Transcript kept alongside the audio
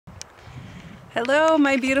Hello,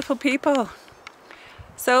 my beautiful people.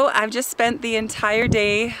 So I've just spent the entire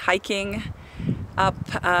day hiking up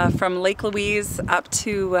from Lake Louise up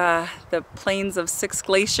to the plains of Six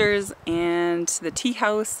Glaciers and the tea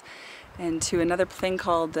house and to another thing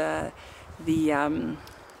called the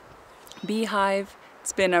Beehive.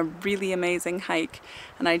 It's been a really amazing hike,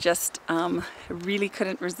 and I just really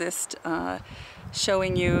couldn't resist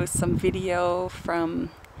showing you some video from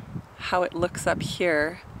how it looks up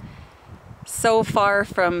here. So far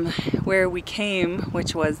from where we came,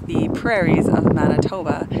 which was the prairies of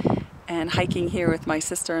Manitoba, and hiking here with my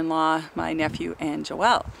sister-in-law, my nephew, and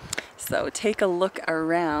Joelle. So take a look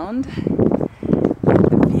around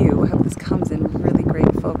the view. I hope this comes in really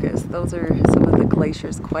great focus. Those are some of the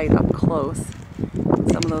glaciers quite up close.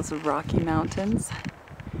 Some of those Rocky Mountains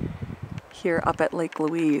here up at Lake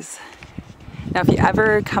Louise. Now, if you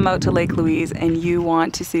ever come out to Lake Louise and you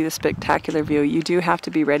want to see the spectacular view, you do have to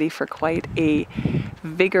be ready for quite a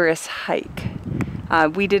vigorous hike.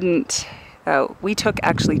 We took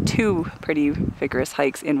actually two pretty vigorous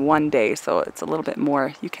hikes in one day, so it's a little bit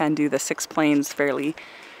more. You can do the Six Plains fairly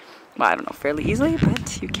easily,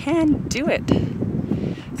 but you can do it.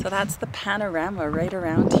 So that's the panorama right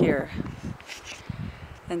around here.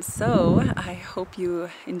 And so I hope you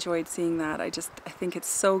enjoyed seeing that. I think it's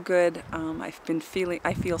so good.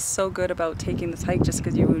 I feel so good about taking this hike just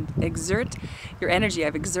because you exert your energy.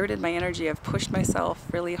 I've exerted my energy. I've pushed myself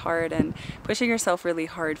really hard, and pushing yourself really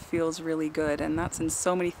hard feels really good. And that's in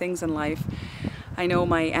so many things in life. I know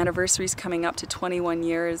my anniversary's coming up to 21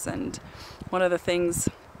 years, and one of the things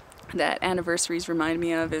that anniversaries remind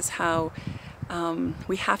me of is how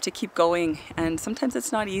we have to keep going, and sometimes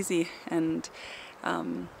it's not easy. And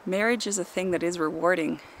marriage is a thing that is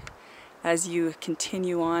rewarding as you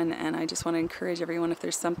continue on, and I just want to encourage everyone, if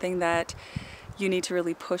there's something that you need to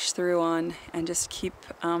really push through on, and just keep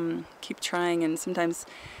trying, and sometimes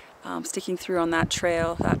sticking through on that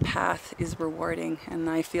trail, that path is rewarding. And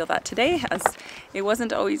I feel that today, as it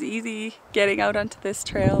wasn't always easy getting out onto this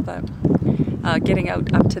trail, but getting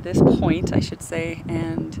out up to this point, I should say,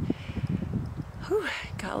 and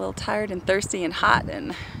got a little tired and thirsty and hot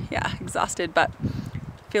and yeah, exhausted, but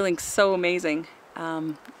feeling so amazing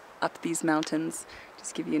up these mountains.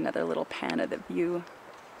 Just give you another little pan of the view.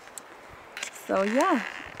 So yeah,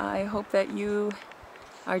 I hope that you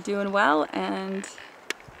are doing well and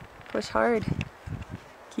push hard.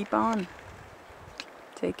 Keep on.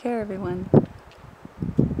 Take care, everyone.